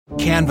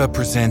Canva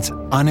presents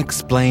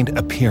Unexplained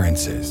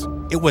Appearances.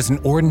 It was an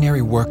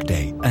ordinary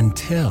workday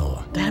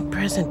until... That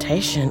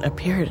presentation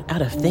appeared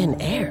out of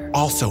thin air.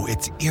 Also,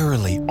 it's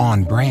eerily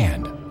on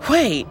brand.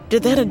 Wait,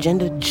 did that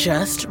agenda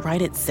just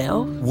write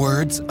itself?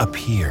 Words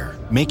appear,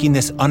 making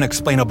this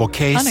unexplainable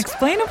case...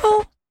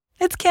 Unexplainable?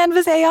 It's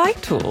Canva's AI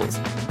tools.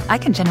 I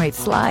can generate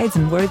slides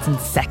and words in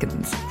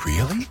seconds.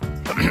 Really?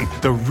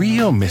 The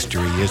real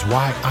mystery is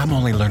why I'm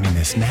only learning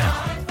this now.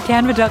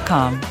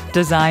 Canva.com,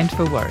 designed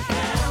for work.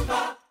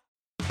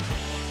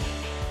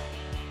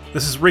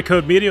 This is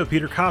Recode Media with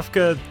Peter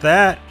Kafka.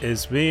 That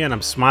is me, and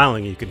I'm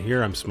smiling. You can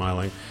hear I'm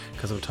smiling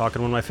because I'm talking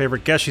to one of my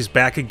favorite guests. She's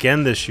back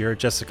again this year,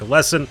 Jessica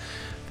Lessin,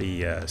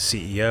 the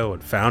CEO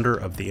and founder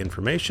of The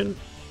Information.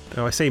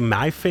 Do I say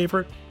my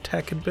favorite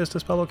tech and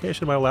business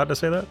publication? Am I allowed to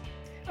say that?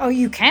 Oh,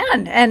 you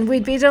can, and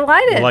we'd be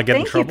delighted. Will I get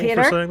in Thank trouble you,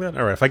 Peter. for saying that?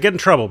 All right, if I get in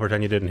trouble,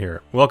 pretend you didn't hear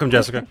it. Welcome,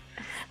 Jessica.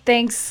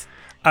 Thanks.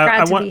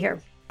 Glad to be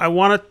here.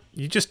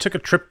 You just took a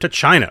trip to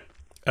China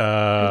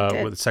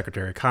with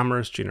Secretary of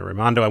Commerce, Gina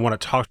Raimondo. I want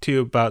to talk to you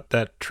about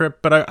that trip,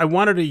 but I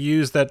wanted to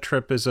use that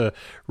trip as a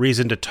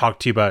reason to talk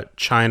to you about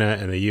China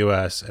and the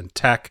U.S. and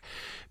tech,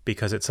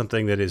 because it's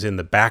something that is in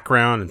the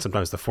background and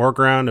sometimes the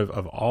foreground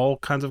of all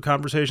kinds of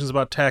conversations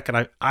about tech.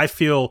 And I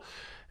feel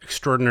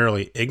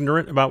extraordinarily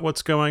ignorant about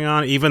what's going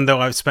on, even though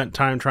I've spent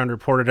time trying to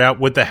report it out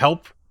with the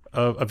help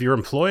of your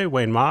employee,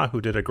 Wayne Ma, who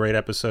did a great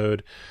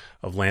episode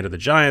of Land of the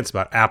Giants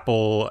about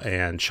Apple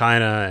and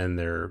China and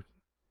their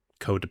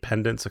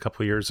codependence a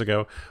couple of years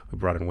ago. We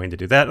brought in Wayne to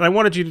do that. And I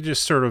wanted you to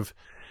just sort of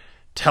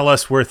tell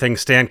us where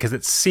things stand, because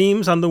it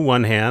seems on the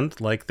one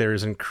hand like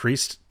there's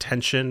increased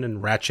tension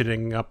and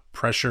ratcheting up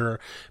pressure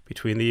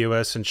between the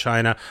U.S. and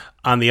China.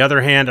 On the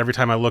other hand, every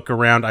time I look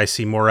around, I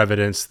see more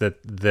evidence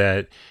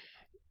that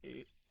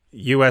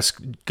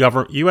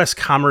U.S.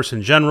 commerce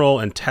in general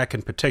and tech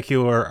in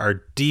particular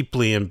are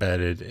deeply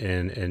embedded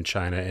in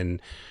China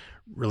and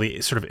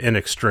really sort of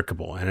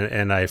inextricable.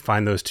 And I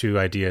find those two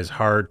ideas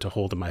hard to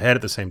hold in my head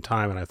at the same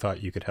time. And I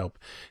thought you could help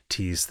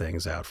tease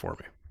things out for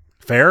me.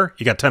 Fair?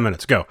 You got 10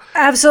 minutes. Go.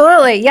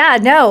 Absolutely. Yeah,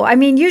 no. I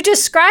mean, you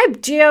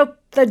described the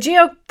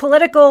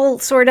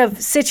geopolitical sort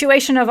of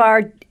situation of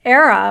our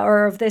era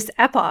or of this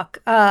epoch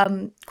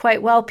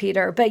quite well,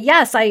 Peter. But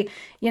yes, I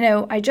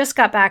just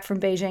got back from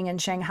Beijing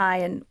and Shanghai,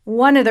 and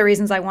one of the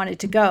reasons I wanted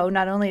to go,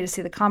 not only to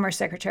see the Commerce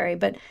Secretary,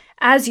 but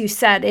as you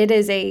said, it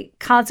is a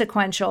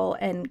consequential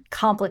and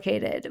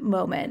complicated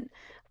moment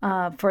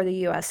for the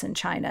U.S. and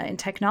China in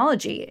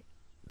technology.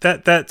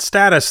 That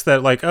status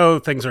that like, oh,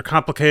 things are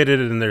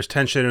complicated and there's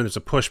tension and there's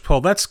a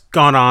push-pull, that's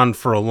gone on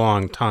for a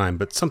long time,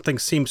 but something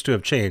seems to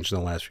have changed in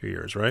the last few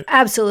years, right?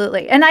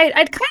 Absolutely. And I'd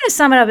kind of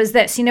sum it up as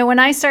this. When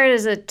I started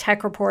as a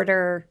tech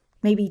reporter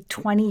maybe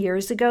 20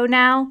 years ago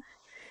now,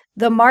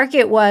 the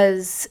market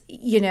was,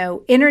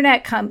 U.S.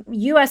 internet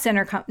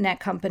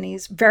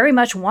companies very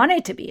much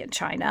wanted to be in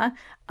China.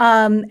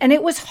 And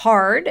it was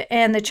hard,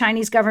 and the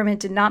Chinese government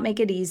did not make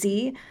it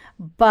easy,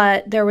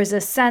 but there was a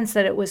sense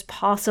that it was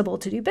possible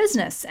to do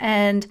business.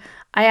 And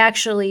I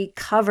actually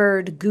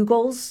covered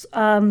Google's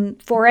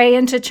foray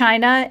into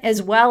China,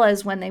 as well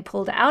as when they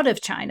pulled out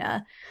of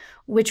China,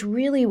 which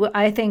really,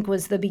 I think,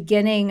 was the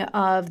beginning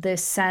of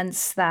this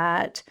sense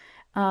that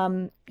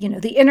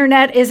the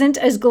internet isn't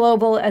as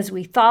global as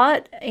we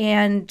thought,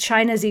 and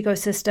China's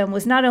ecosystem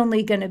was not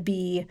only going to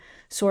be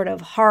sort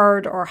of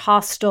hard or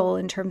hostile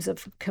in terms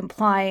of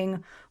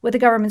complying with the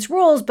government's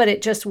rules, but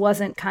it just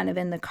wasn't kind of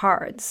in the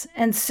cards.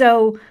 And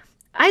so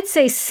I'd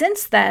say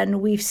since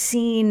then, we've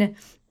seen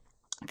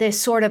this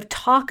sort of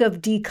talk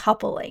of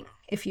decoupling,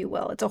 if you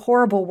will. It's a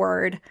horrible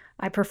word.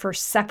 I prefer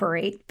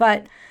separate,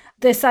 but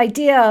this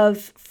idea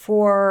of,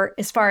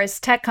 as far as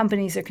tech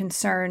companies are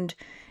concerned,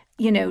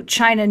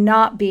 China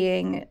not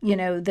being,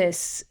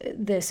 this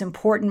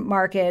important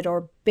market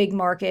or big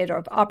market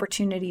or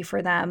opportunity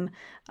for them,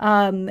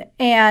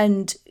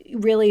 and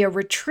really a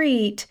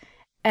retreat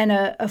and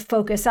a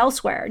focus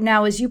elsewhere.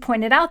 Now, as you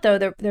pointed out, though,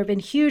 there have been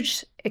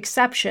huge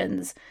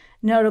exceptions,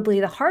 notably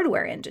the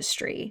hardware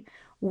industry,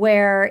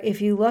 where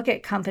if you look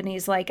at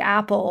companies like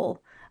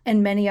Apple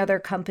and many other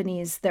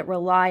companies that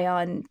rely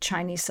on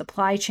Chinese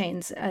supply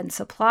chains and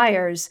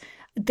suppliers,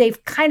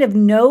 they've kind of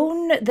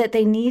known that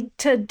they need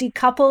to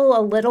decouple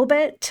a little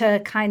bit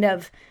to kind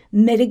of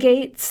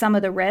mitigate some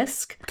of the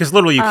risk. Because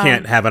literally you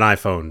can't have an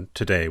iPhone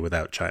today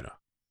without China.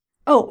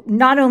 Oh,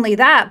 not only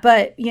that,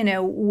 but,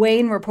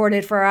 Wayne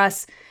reported for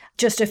us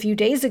just a few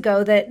days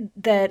ago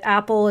that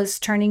Apple is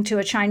turning to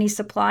a Chinese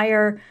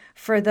supplier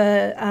for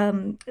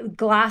the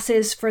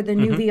glasses for the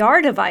new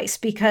VR device,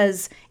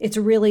 because it's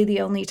really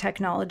the only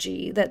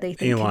technology that they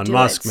think Elon can do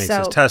Musk it. makes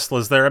his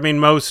Teslas there. I mean,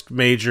 most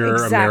major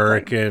Exactly.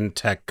 American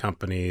tech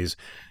companies,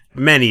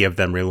 many of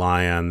them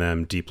rely on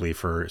them deeply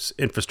for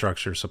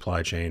infrastructure,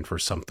 supply chain, for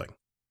something.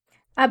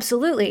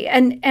 Absolutely.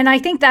 And I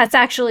think that's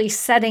actually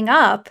setting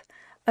up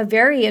a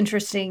very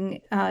interesting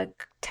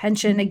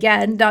tension,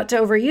 again, not to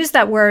overuse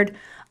that word,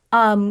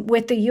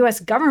 with the U.S.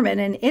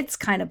 government and its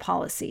kind of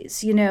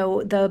policies.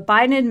 The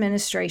Biden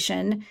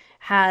administration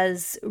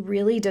has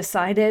really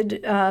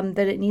decided that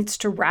it needs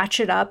to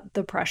ratchet up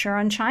the pressure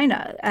on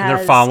China. And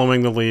they're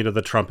following the lead of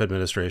the Trump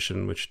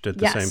administration, which did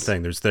the same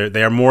thing.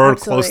 They are more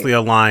closely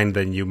aligned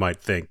than you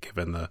might think,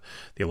 given the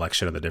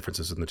election and the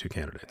differences in the two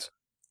candidates.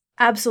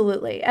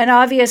 Absolutely. And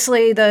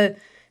obviously the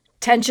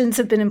tensions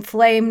have been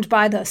inflamed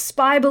by the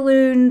spy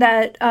balloon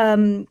that,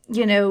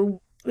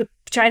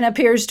 China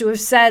appears to have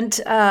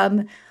sent.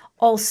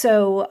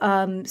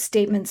 Also,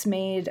 statements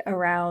made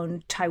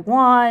around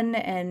Taiwan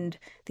and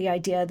the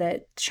idea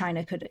that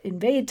China could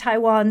invade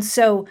Taiwan.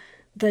 So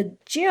the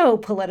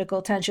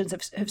geopolitical tensions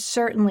have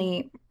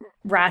certainly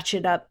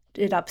ratcheted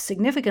it up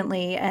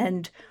significantly.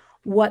 And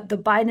what the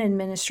Biden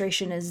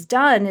administration has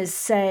done is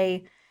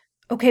say,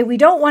 okay, we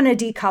don't want to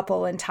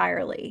decouple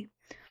entirely,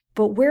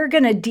 but we're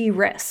going to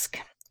de-risk.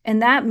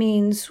 And that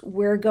means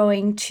we're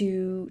going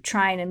to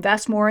try and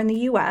invest more in the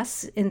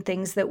U.S. in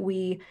things that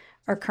we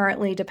are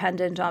currently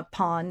dependent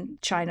upon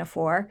China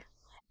for.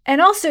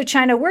 And also,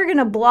 China, we're going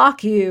to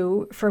block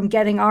you from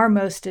getting our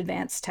most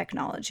advanced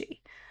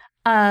technology.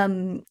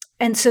 And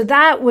so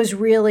that was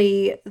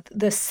really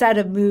the set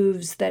of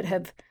moves that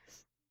have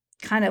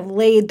kind of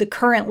laid the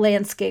current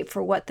landscape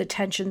for what the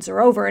tensions are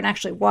over, and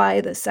actually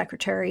why the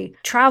secretary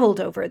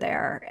traveled over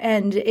there.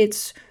 And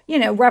it's,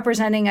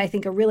 representing, I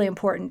think, a really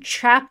important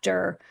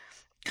chapter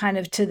kind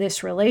of to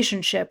this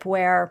relationship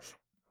where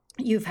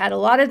you've had a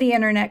lot of the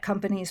internet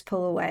companies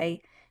pull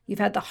away. You've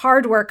had the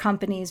hardware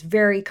companies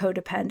very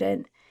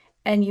codependent.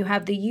 And you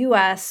have the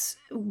U.S.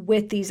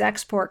 with these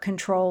export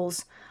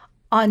controls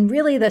on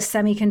really the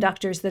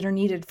semiconductors that are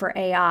needed for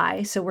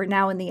AI. So we're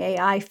now in the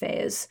AI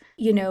phase,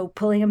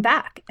 pulling them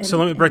back. So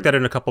let me break that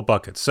in a couple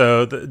buckets.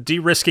 So the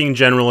de-risking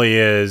generally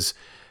is,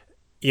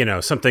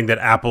 something that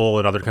Apple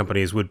and other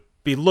companies would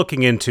be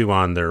looking into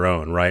on their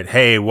own, right?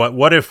 Hey,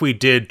 what if we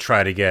did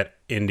try to get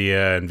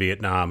India and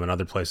Vietnam and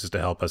other places to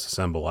help us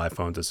assemble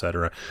iPhones, et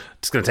cetera?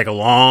 It's going to take a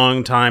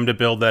long time to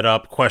build that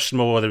up.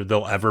 Questionable whether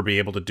they'll ever be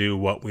able to do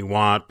what we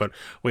want, but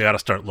we got to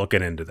start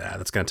looking into that.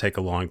 It's going to take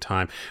a long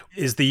time.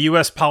 Is the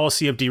U.S.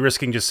 policy of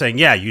de-risking just saying,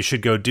 yeah, you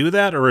should go do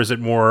that, or is it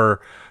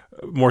more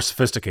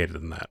sophisticated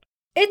than that?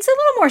 It's a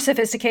little more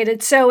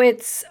sophisticated. So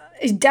it's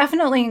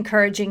definitely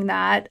encouraging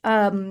that.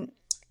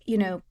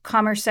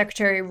 Commerce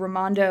Secretary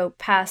Raimondo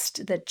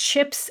passed the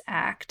CHIPS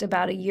Act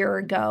about a year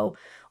ago,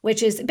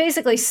 which is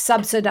basically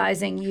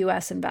subsidizing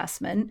U.S.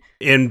 investment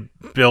in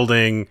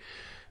building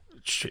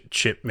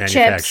chip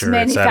manufacture,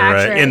 et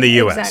cetera, in the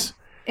U.S.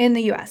 In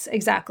the U.S.,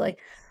 exactly.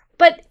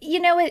 But,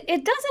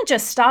 it doesn't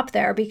just stop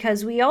there,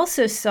 because we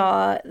also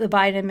saw the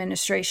Biden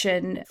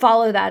administration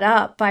follow that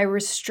up by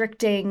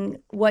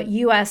restricting what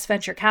U.S.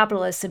 venture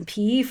capitalists and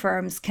PE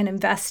firms can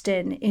invest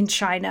in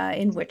China,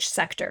 in which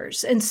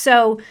sectors. And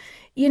so,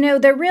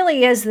 there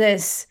really is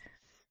this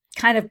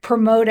kind of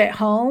promote at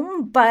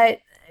home, but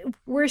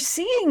we're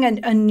seeing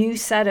a new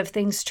set of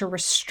things to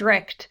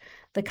restrict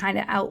the kind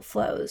of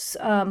outflows,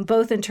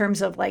 both in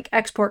terms of like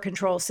export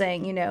control,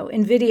 saying,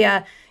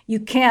 NVIDIA, you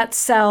can't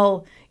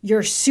sell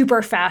your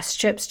super fast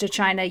chips to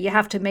China. You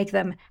have to make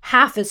them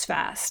half as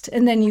fast,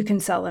 and then you can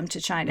sell them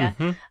to China.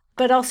 Mm-hmm.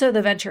 But also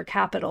the venture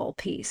capital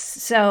piece.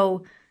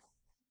 So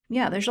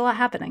yeah, there's a lot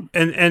happening.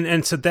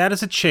 And so that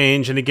is a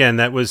change. And again,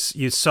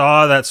 you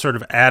saw that sort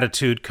of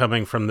attitude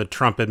coming from the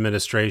Trump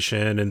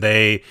administration, and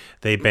they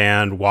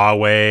banned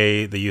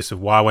Huawei, the use of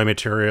Huawei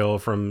material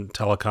from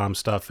telecom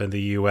stuff in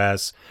the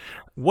US.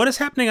 What is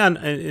happening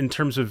in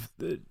terms of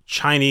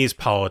Chinese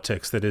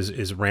politics that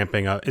is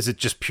ramping up? Is it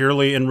just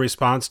purely in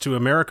response to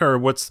America, or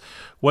what's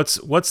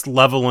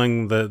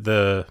leveling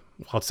the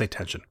let's say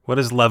tension? What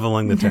is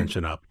leveling the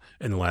tension up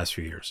in the last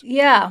few years?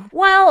 Yeah.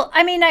 Well,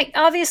 I mean,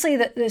 obviously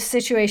the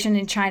situation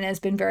in China has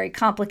been very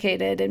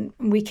complicated, and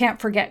we can't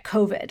forget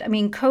COVID. I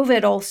mean,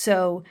 COVID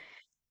also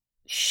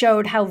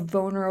showed how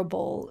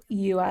vulnerable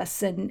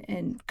U.S.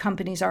 and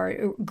companies are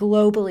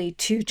globally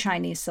to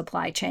Chinese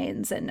supply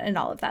chains and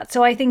all of that.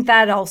 So I think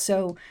that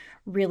also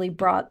really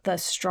brought the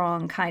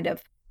strong kind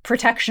of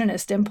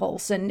protectionist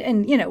impulse,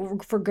 and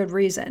for good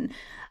reason.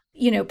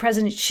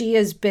 President Xi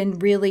has been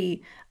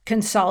really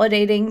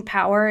consolidating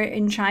power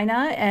in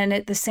China, and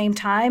at the same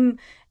time,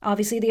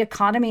 obviously the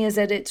economy is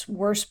at its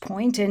worst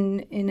point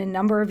in a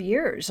number of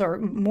years or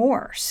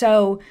more.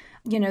 So,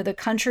 the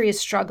country is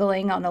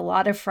struggling on a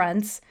lot of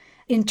fronts.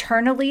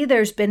 Internally,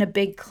 there's been a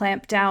big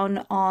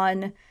clampdown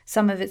on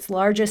some of its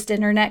largest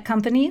internet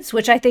companies,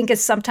 which I think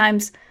is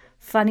sometimes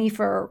funny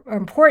or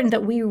important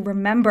that we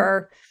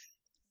remember.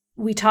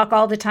 We talk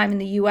all the time in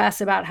the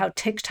US about how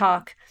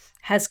TikTok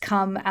has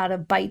come out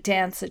of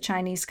ByteDance, a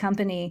Chinese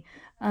company.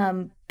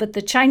 But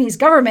the Chinese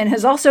government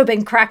has also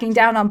been cracking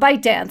down on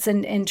ByteDance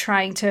and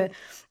trying to,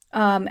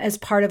 as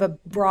part of a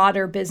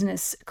broader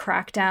business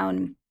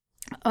crackdown,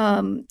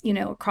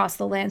 across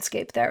the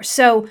landscape there.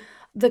 So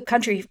the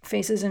country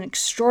faces an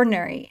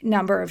extraordinary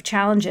number of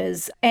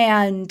challenges.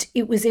 And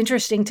it was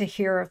interesting to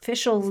hear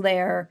officials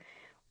there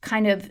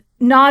kind of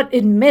not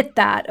admit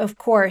that, of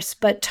course,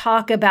 but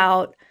talk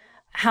about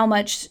how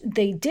much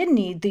they did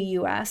need the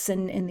US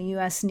and the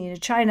US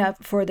needed China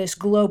for this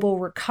global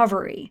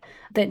recovery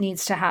that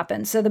needs to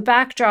happen. So the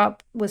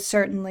backdrop was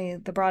certainly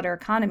the broader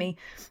economy.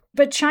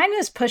 But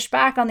China's pushed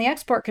back on the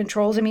export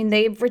controls. I mean,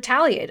 they've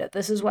retaliated.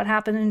 This is what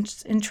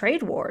happened in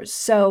trade wars.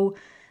 So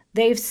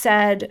they've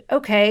said,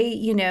 okay,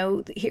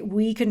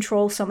 we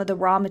control some of the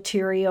raw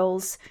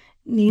materials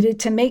needed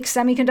to make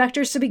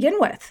semiconductors to begin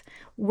with.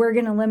 We're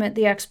going to limit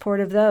the export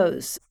of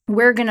those.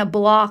 We're going to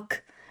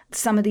block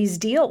some of these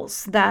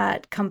deals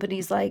that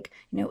companies like,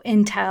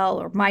 Intel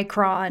or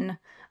Micron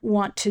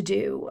want to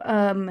do.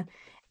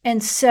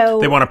 And so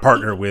they want to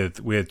partner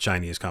with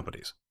Chinese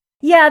companies.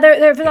 Yeah,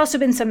 there have also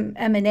been some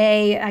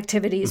M&A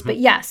activities, but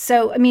yes.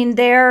 So, I mean,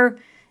 they're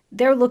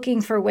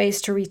looking for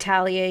ways to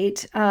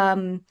retaliate.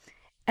 And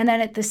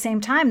then at the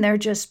same time, they're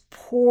just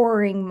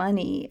pouring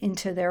money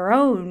into their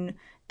own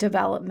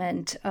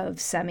development of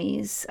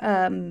semis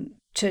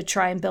to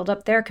try and build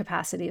up their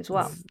capacity as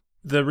well.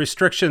 The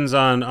restrictions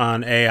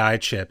on AI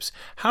chips,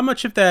 how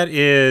much of that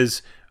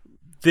is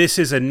this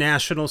is a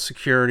national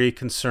security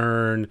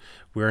concern?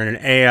 We're in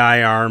an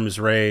AI arms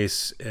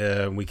race.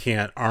 We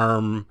can't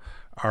arm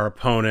our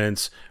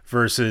opponents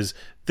versus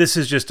this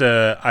is just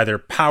a either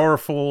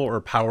powerful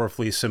or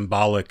powerfully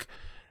symbolic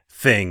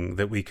thing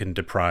that we can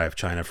deprive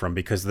China from,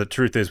 because the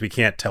truth is we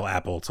can't tell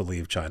Apple to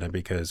leave China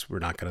because we're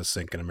not going to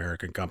sink an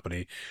American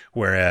company.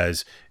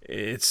 Whereas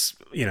it's,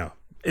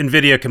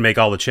 NVIDIA can make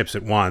all the chips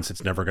it wants.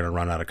 It's never going to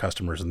run out of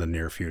customers in the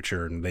near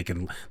future, and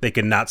they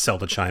can not sell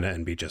to China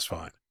and be just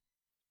fine.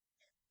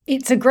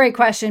 It's a great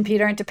question,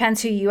 Peter. It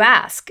depends who you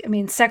ask. I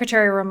mean,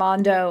 Secretary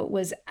Raimondo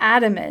was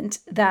adamant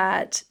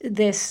that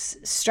this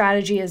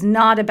strategy is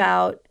not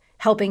about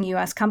helping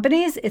U.S.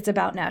 companies. It's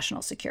about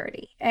national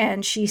security.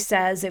 And she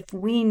says, if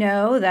we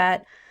know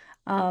that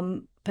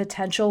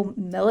potential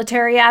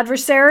military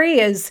adversary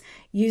is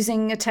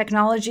using a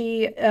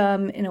technology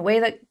in a way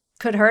that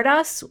could hurt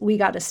us, we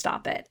got to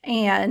stop it.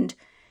 And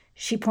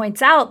she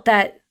points out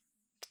that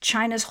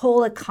China's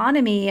whole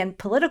economy and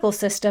political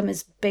system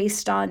is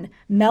based on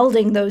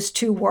melding those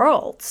two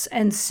worlds.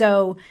 And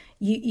so,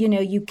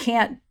 you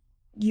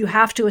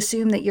have to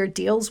assume that your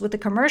deals with the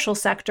commercial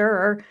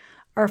sector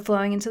are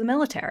flowing into the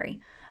military.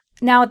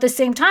 Now, at the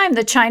same time,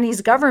 the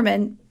Chinese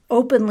government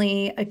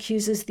openly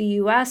accuses the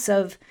U.S.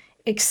 of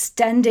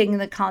extending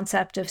the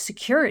concept of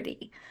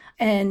security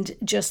and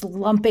just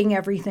lumping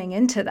everything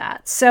into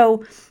that.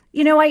 So,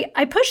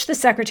 I push the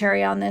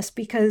secretary on this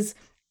because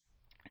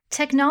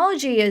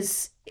technology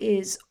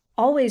is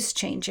always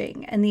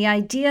changing. And the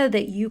idea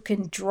that you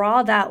can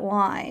draw that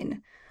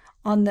line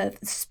on the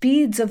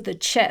speeds of the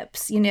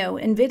chips,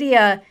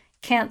 NVIDIA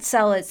can't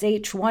sell its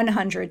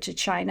H100 to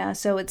China,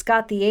 so it's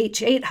got the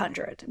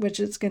H800, which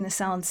it's going to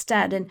sell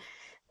instead. And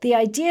the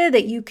idea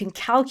that you can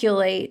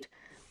calculate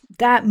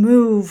that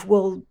move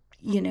will,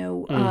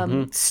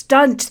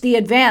 stunt the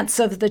advance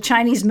of the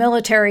Chinese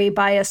military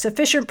by a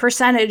sufficient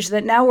percentage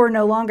that now we're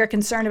no longer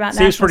concerned about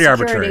national security.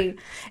 Arbitrary.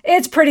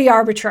 It's pretty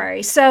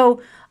arbitrary.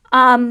 So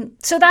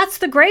that's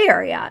the gray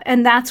area,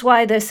 and that's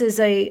why this is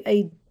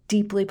a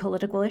deeply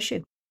political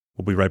issue.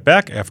 We'll be right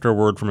back after a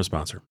word from a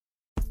sponsor.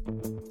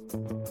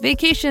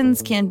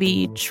 Vacations can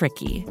be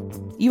tricky.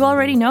 You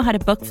already know how to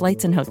book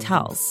flights and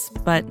hotels,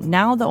 but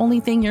now the only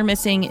thing you're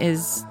missing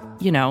is,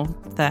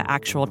 the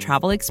actual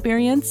travel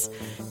experience.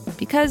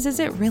 Because is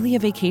it really a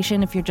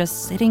vacation if you're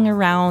just sitting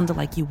around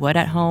like you would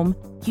at home?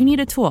 You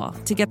need a tool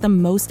to get the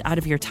most out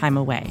of your time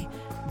away.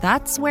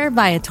 That's where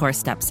Viator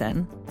steps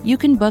in. You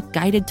can book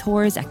guided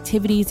tours,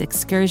 activities,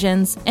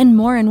 excursions, and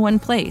more in one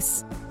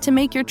place to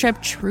make your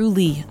trip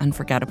truly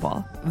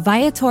unforgettable.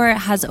 Viator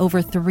has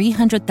over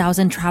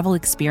 300,000 travel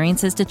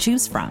experiences to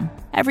choose from.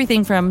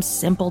 Everything from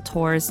simple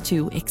tours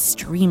to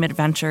extreme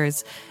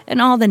adventures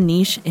and all the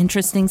niche,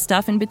 interesting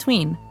stuff in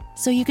between.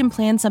 So you can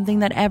plan something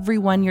that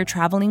everyone you're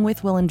traveling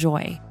with will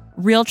enjoy.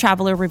 Real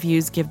traveler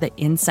reviews give the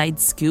inside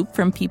scoop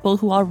from people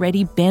who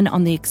already been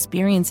on the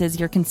experiences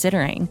you're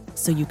considering,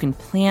 so you can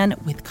plan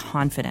with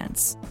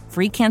confidence.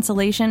 Free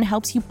cancellation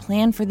helps you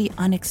plan for the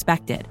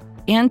unexpected.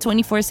 And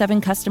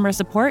 24/7 customer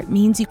support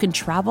means you can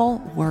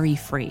travel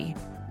worry-free.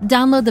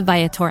 Download the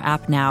Viator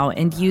app now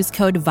and use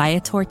code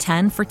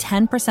Viator10 for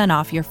 10%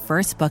 off your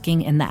first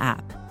booking in the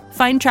app.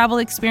 Find travel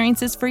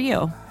experiences for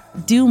you.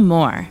 Do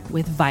more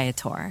with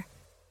Viator.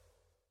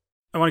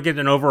 I want to get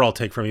an overall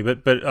take from you,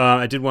 but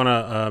I did want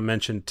to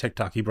mention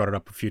TikTok. You brought it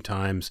up a few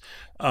times.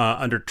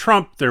 Under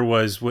Trump, there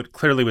was what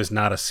clearly was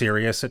not a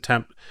serious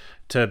attempt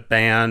to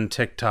ban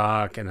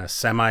TikTok and a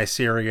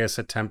semi-serious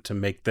attempt to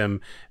make them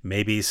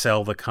maybe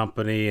sell the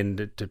company.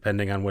 And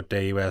depending on what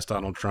day you asked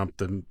Donald Trump,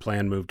 the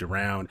plan moved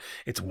around.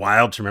 It's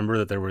wild to remember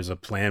that there was a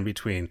plan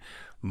between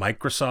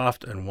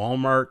Microsoft and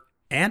Walmart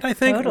and I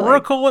think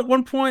Oracle at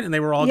one point, and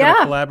they were all going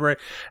to collaborate.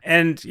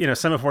 And,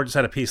 Semaphore just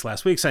had a piece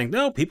last week saying,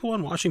 no, people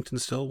in Washington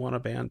still want to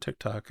ban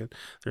TikTok. And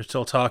they're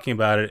still talking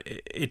about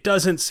it. It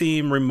doesn't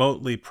seem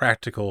remotely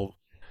practical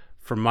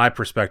from my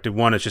perspective.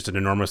 One, it's just an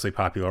enormously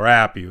popular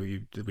app.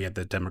 We had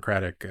the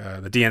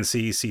the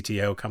DNC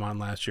CTO come on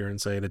last year and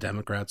say the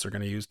Democrats are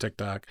going to use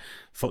TikTok,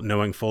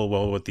 knowing full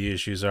well what the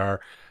issues are.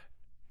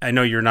 I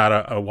know you're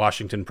not a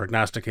Washington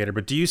prognosticator,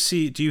 but do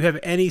you have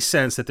any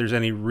sense that there's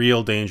any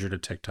real danger to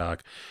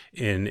TikTok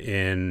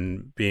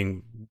in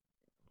being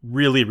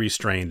really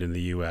restrained in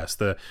the U.S.?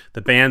 The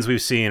bans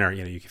we've seen are,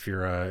 if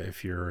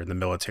you're in the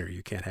military,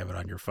 you can't have it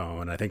on your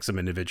phone. I think some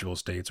individual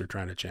states are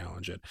trying to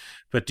challenge it.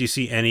 But do you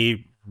see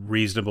any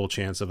reasonable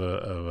chance of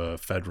a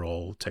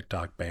federal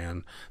TikTok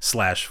ban /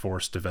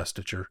 forced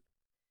divestiture?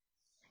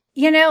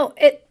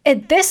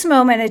 At this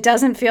moment, it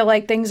doesn't feel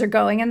like things are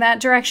going in that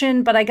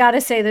direction. But I got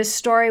to say, this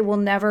story will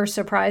never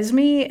surprise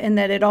me, in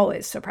that it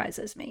always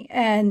surprises me.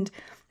 And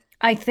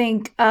I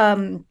think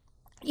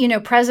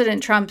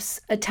President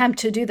Trump's attempt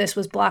to do this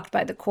was blocked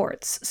by the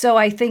courts. So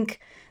I think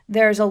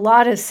there's a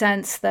lot of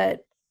sense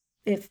that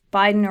if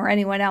Biden or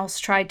anyone else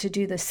tried to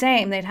do the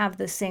same, they'd have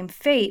the same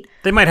fate.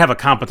 They might have a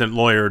competent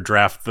lawyer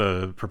draft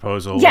the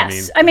proposal.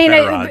 Yes.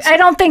 I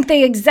don't think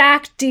the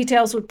exact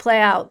details would play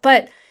out,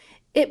 but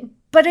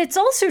it's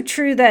also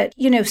true that,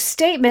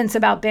 statements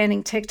about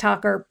banning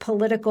TikTok are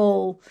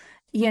political,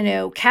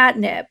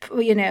 catnip,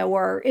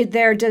 or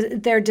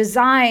they're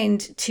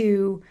designed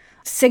to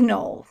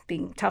signal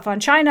being tough on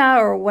China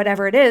or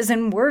whatever it is,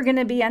 and we're going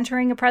to be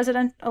entering a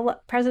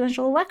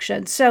presidential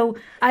election. So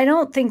I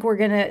don't think we're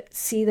going to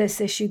see this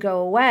issue go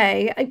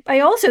away. I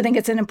also think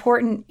it's an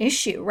important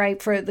issue,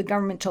 right, for the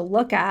government to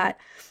look at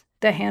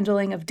the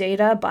handling of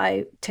data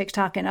by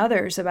TikTok and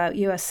others about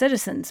U.S.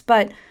 citizens.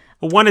 But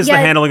one is the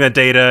handling of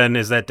data, and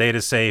is that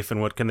data safe, and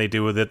what can they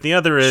do with it? The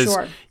other is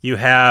you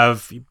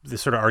have the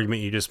sort of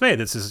argument you just made.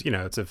 This is,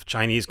 it's a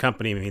Chinese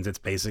company, it means it's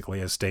basically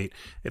a state,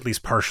 at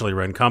least partially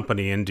run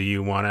company. And do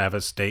you want to have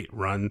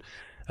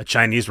a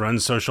Chinese-run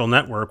social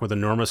network with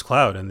enormous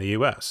clout in the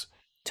U.S.?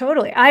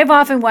 Totally. I've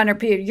often wondered,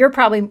 Peter, you're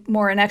probably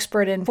more an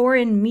expert in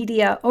foreign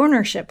media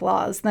ownership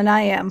laws than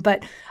I am,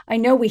 but I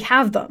know we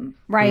have them,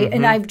 right? Mm-hmm.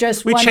 And I've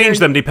just wondered, change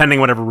them depending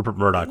whatever Rupert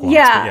Murdoch wants.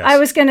 Yeah, yes. I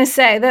was going to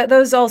say that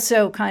those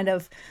also kind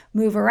of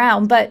move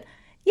around. But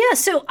yeah,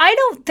 so I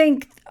don't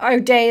think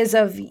our days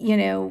of,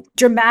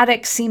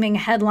 dramatic seeming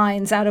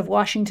headlines out of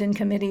Washington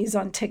committees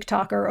on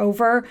TikTok are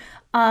over.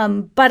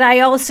 But I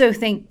also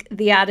think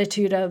the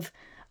attitude of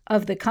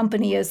the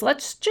company is,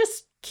 let's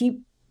just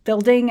keep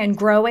building and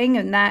growing,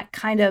 and that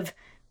kind of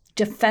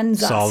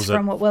defends us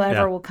from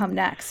whatever will come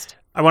next.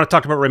 I want to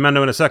talk about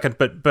Raimondo in a second,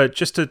 but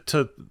just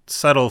to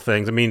settle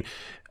things,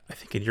 I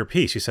think in your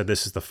piece, you said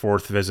this is the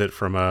fourth visit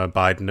from a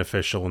Biden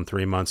official in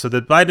 3 months. So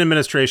the Biden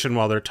administration,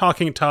 while they're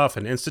talking tough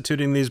and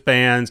instituting these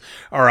bans,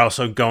 are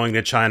also going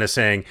to China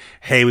saying,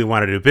 hey, we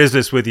want to do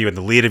business with you. In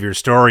the lead of your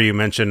story, you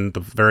mentioned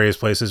the various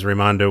places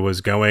Raimondo was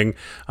going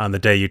on the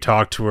day you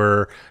talked to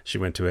her. She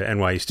went to an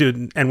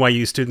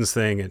NYU students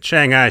thing at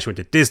Shanghai. She went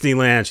to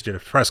Disneyland. She did a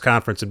press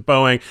conference at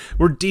Boeing.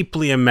 We're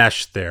deeply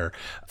enmeshed there.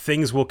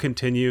 Things will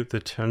continue.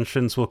 The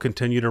tensions will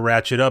continue to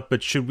ratchet up.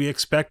 But should we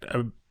expect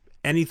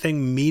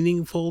anything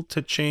meaningful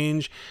to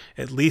change,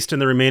 at least in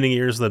the remaining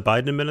years of the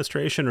Biden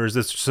administration, or is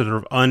this sort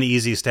of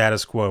uneasy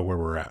status quo where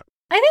we're at?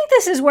 I think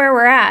this is where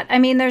we're at.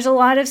 There's a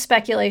lot of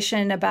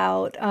speculation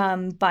about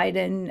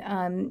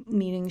Biden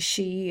meeting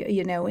Xi,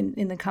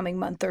 in the coming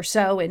month or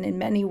so. And in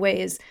many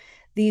ways,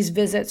 these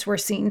visits were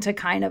seen to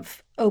kind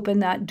of open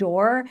that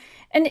door.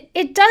 And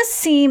it does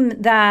seem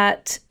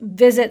that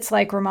visits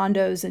like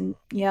Raimondo's and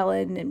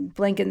Yellen and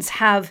Blinken's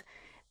have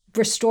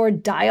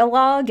restored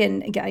dialogue.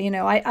 And,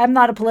 I'm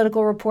not a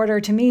political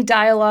reporter. To me,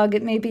 dialogue,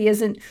 it maybe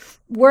isn't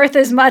worth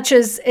as much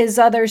as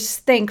others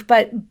think,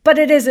 but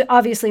it is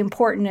obviously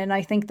important. And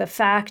I think the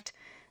fact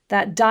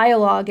that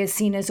dialogue is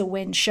seen as a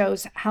win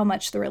shows how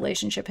much the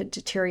relationship had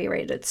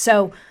deteriorated.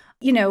 So,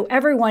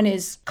 everyone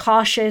is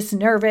cautious,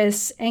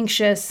 nervous,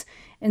 anxious,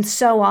 and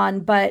so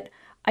on. But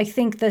I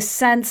think the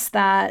sense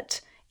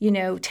that,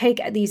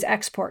 take these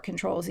export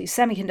controls, these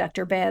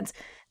semiconductor bans,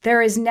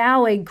 there is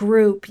now a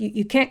group,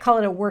 you can't call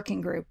it a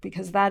working group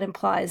because that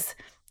implies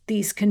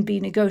these can be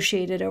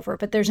negotiated over,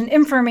 but there's an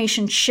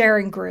information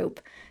sharing group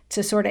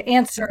to sort of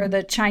answer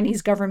the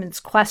Chinese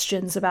government's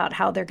questions about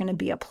how they're going to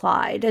be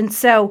applied. And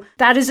so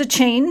that is a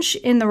change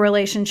in the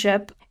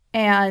relationship.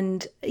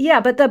 And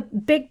but the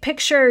big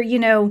picture,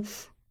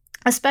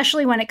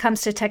 especially when it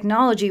comes to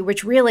technology,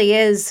 which really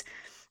is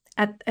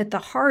at the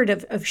heart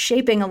of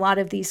shaping a lot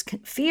of these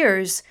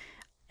fears,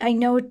 I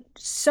know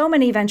so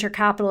many venture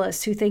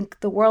capitalists who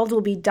think the world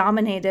will be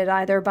dominated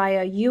either by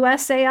a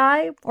US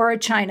AI or a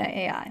China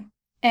AI.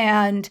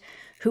 And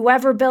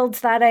whoever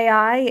builds that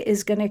AI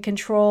is going to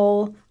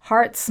control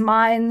hearts,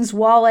 minds,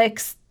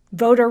 wallets,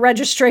 voter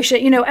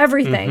registration,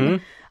 everything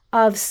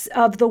of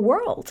the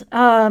world.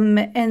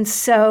 And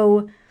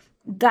so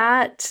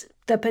that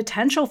the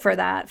potential for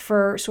that,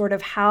 for sort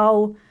of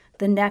how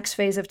the next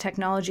phase of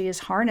technology is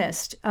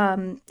harnessed,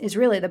 is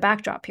really the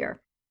backdrop here.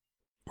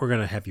 We're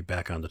going to have you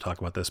back on to talk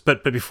about this.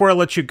 But before I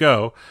let you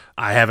go,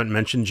 I haven't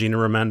mentioned Gina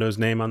Raimondo's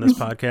name on this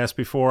podcast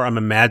before. I'm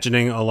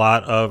imagining a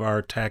lot of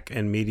our tech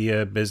and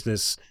media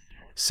business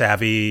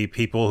savvy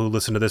people who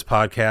listen to this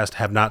podcast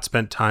have not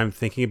spent time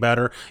thinking about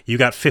her. You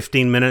got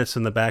 15 minutes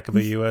in the back of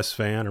a U.S.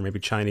 van or maybe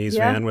Chinese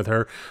van with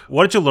her.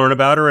 What did you learn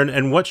about her,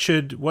 and what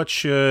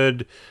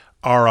should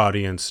our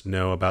audience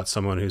know about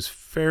someone who's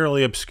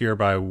fairly obscure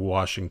by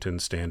Washington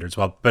standards,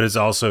 but is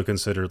also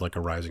considered like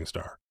a rising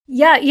star?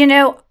 Yeah,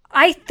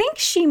 I think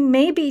she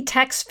may be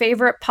tech's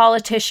favorite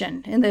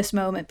politician in this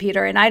moment,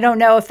 Peter. And I don't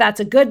know if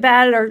that's a good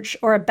badge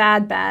or a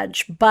bad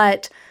badge,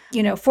 but,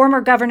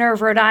 former governor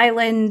of Rhode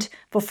Island,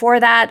 before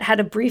that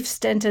had a brief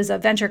stint as a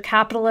venture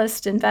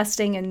capitalist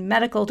investing in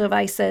medical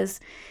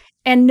devices,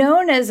 and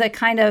known as a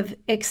kind of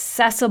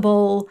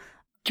accessible,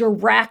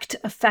 direct,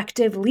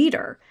 effective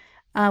leader.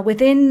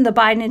 Within the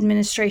Biden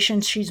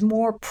administration, she's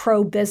more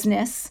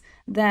pro-business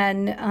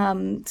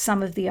than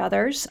some of the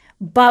others.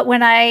 But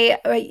when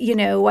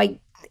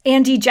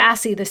Andy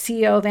Jassy, the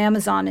CEO of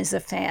Amazon, is a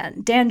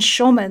fan. Dan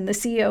Schulman, the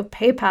CEO of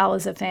PayPal,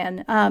 is a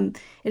fan.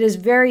 It is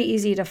very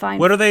easy to find.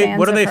 What are they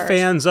hers.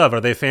 fans of?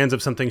 Are they fans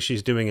of something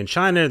she's doing in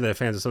China? Are they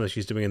fans of something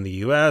she's doing in the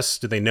U.S.?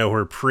 Do they know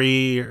her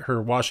pre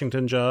her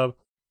Washington job?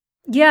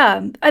 Yeah,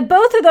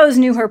 both of those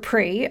knew her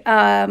pre.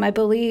 I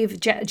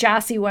believe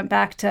Jassy went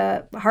back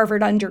to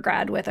Harvard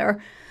undergrad with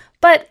her.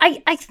 But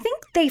I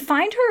think they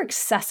find her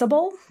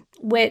accessible,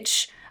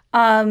 which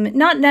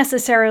not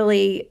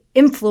necessarily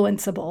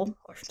influenceable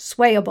or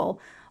swayable,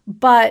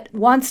 but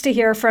wants to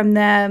hear from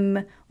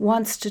them,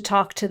 wants to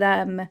talk to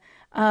them.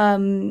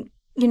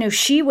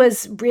 She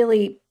was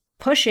really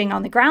pushing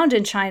on the ground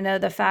in China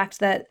the fact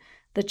that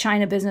the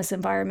China business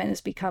environment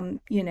has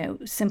become,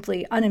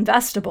 simply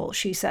uninvestable,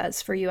 she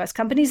says, for U.S.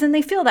 companies, and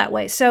they feel that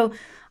way. So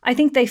I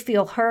think they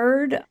feel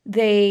heard.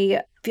 They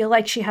feel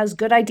like she has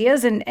good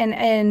ideas, and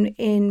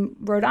in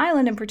Rhode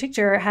Island in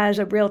particular has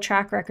a real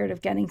track record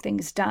of getting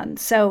things done.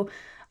 So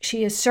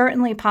she is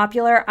certainly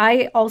popular.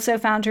 I also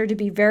found her to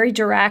be very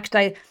direct.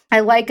 I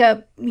like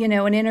an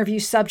interview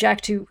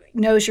subject who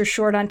knows you're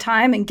short on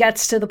time and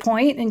gets to the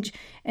point,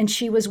 and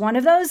she was one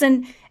of those.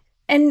 And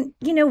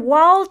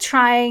while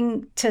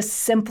trying to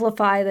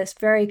simplify this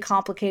very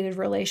complicated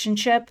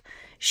relationship,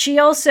 she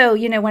also,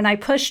 when I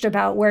pushed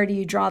about where do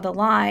you draw the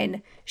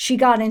line, she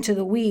got into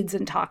the weeds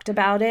and talked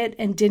about it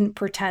and didn't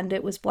pretend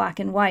it was black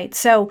and white.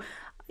 So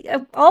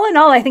all in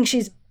all, I think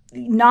she's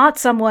not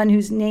someone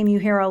whose name you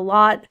hear a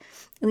lot,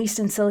 at least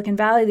in Silicon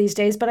Valley these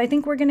days, but I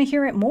think we're going to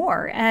hear it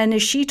more. And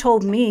as she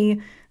told me,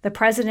 the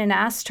president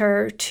asked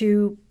her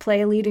to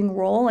play a leading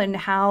role in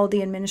how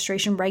the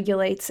administration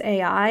regulates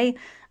AI.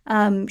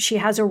 She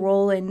has a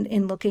role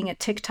in looking at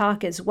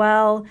TikTok as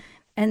well,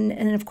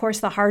 and of course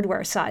the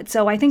hardware side.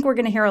 So I think we're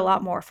going to hear a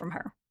lot more from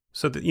her.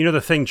 So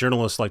the thing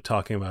journalists like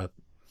talking about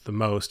the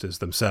most is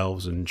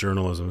themselves and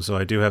journalism. So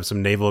I do have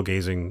some navel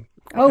gazing.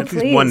 At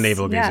least one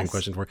navel gazing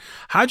question for you.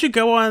 How'd you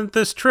go on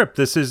this trip?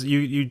 This is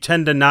you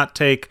tend to not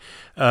take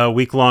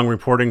week-long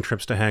reporting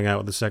trips to hang out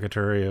with the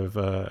Secretary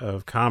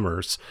of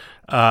Commerce.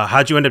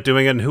 How'd you end up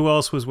doing it, and who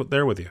else was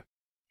there with you?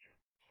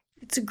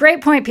 It's a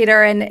great point,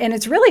 Peter, and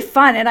it's really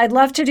fun, and I'd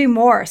love to do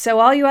more. So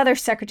all you other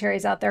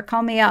secretaries out there,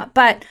 call me up.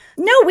 But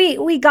no,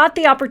 we got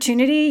the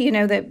opportunity,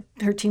 that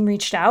her team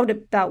reached out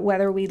about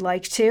whether we'd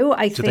like to.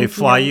 Did they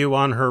fly you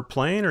on her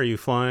plane, or are you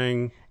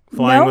flying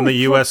no, on the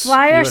U.S.?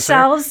 Fly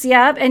ourselves,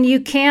 yeah. And you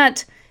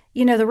can't,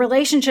 the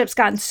relationship's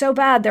gotten so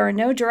bad, there are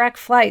no direct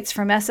flights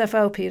from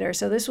SFO, Peter.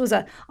 So this was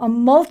a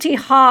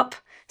multi-hop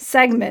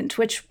segment,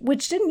 which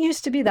didn't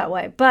used to be that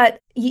way. But,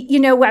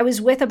 I was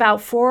with about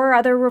four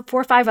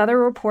or five other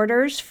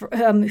reporters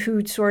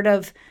who sort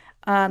of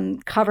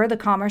cover the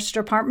Commerce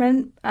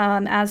Department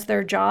as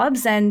their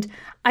jobs. And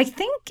I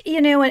think,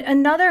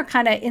 another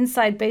kind of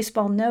inside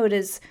baseball note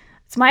is,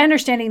 it's my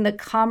understanding the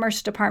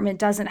Commerce Department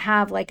doesn't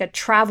have like a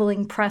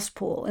traveling press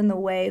pool in the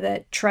way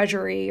that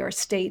Treasury or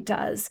State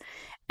does.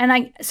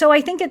 And so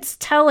I think it's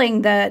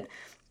telling that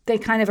they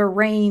kind of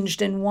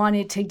arranged and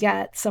wanted to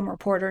get some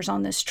reporters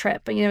on this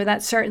trip. But,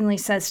 that certainly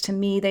says to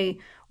me they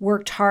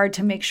worked hard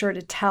to make sure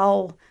to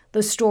tell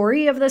the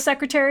story of the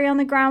secretary on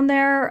the ground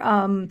there,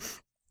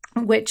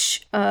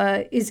 which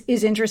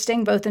is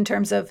interesting, both in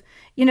terms of,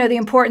 the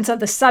importance of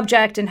the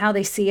subject and how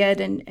they see it,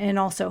 and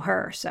also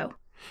her. So.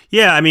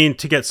 Yeah, I mean,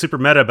 to get super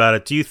meta about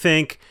it, do you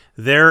think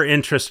their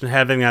interest in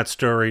having that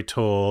story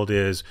told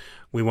is,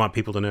 we want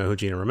people to know who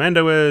Gina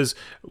Raimondo is,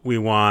 we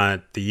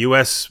want the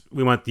U.S.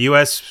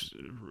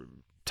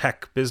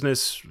 tech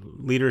business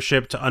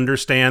leadership to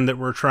understand that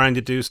we're trying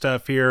to do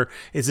stuff here?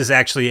 Is this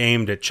actually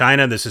aimed at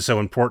China? This is so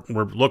important.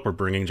 We're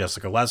bringing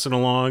Jessica Lessin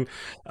along.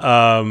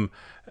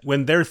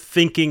 When they're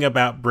thinking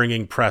about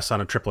bringing press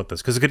on a trip like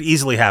this, because it could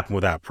easily happen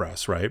without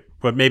press, right?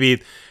 But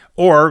maybe,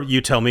 or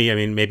you tell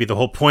me, maybe the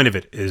whole point of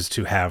it is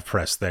to have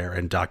press there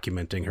and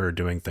documenting her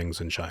doing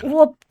things in China.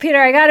 Well, Peter,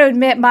 I got to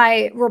admit,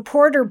 my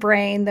reporter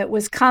brain that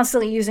was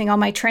constantly using all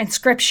my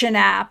transcription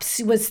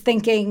apps was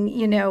thinking,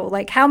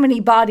 like, how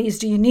many bodies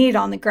do you need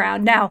on the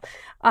ground? Now,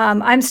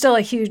 I'm still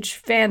a huge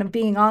fan of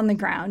being on the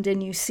ground,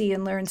 and you see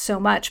and learn so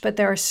much, but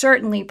there are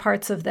certainly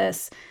parts of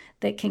this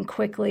that can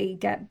quickly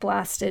get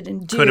blasted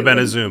and do. Could have been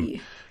a Zoom.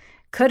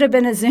 Could have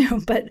been a Zoom,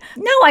 but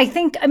no, I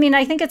think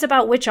it's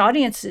about which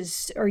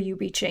audiences are you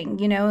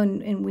reaching,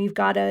 and we've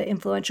got an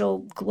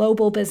influential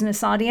global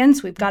business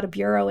audience. We've got a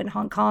bureau in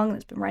Hong Kong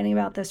that's been writing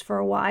about this for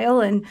a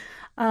while. And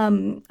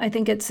I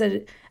think it's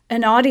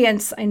an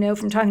audience, I know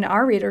from talking to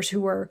our readers,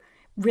 who were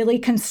really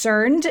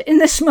concerned in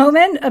this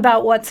moment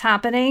about what's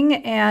happening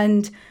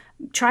and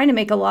trying to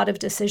make a lot of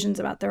decisions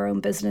about their own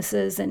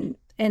businesses and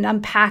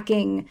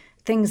unpacking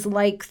things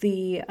like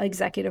the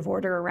executive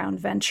order around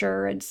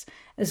venture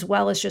as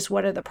well as just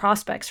what are the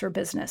prospects for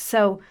business.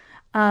 So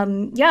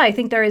I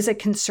think there is a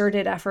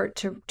concerted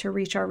effort to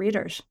reach our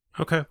readers.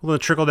 Okay. Well, the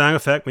trickle-down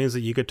effect means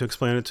that you get to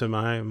explain it to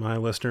my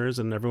listeners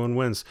and everyone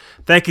wins.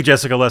 Thank you,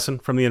 Jessica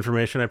Lessin, from The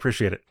Information. I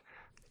appreciate it.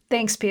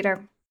 Thanks,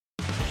 Peter.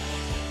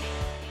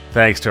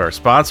 Thanks to our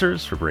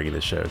sponsors for bringing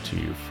the show to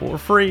you for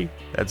free.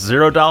 That's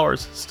 $0,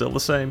 still the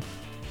same.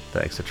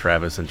 Thanks to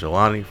Travis and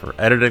Jelani for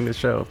editing the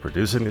show,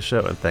 producing the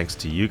show, and thanks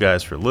to you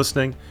guys for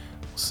listening.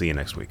 We'll see you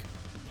next week.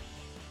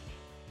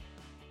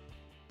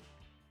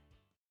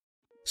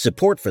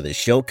 Support for this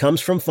show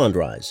comes from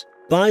Fundrise.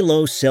 Buy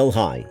low, sell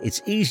high.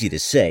 It's easy to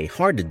say,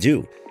 hard to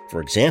do.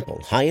 For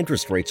example, high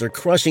interest rates are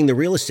crushing the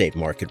real estate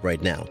market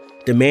right now.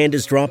 Demand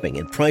is dropping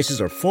and prices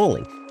are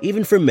falling,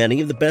 even for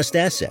many of the best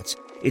assets.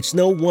 It's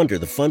no wonder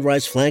the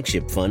Fundrise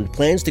Flagship Fund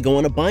plans to go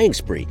on a buying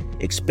spree,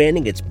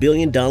 expanding its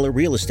billion-dollar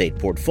real estate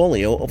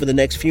portfolio over the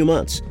next few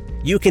months.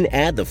 You can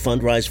add the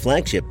Fundrise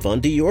Flagship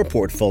Fund to your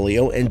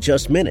portfolio in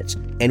just minutes,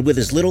 and with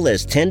as little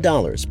as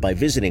 $10 by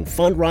visiting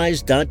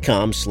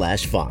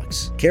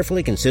fundrise.com/Fox.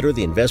 Carefully consider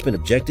the investment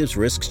objectives,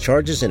 risks,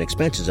 charges, and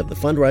expenses of the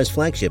Fundrise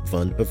Flagship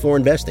Fund before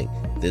investing.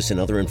 This and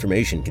other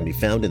information can be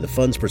found in the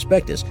fund's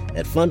prospectus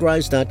at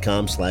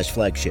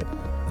fundrise.com/flagship.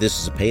 This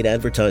is a paid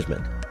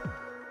advertisement.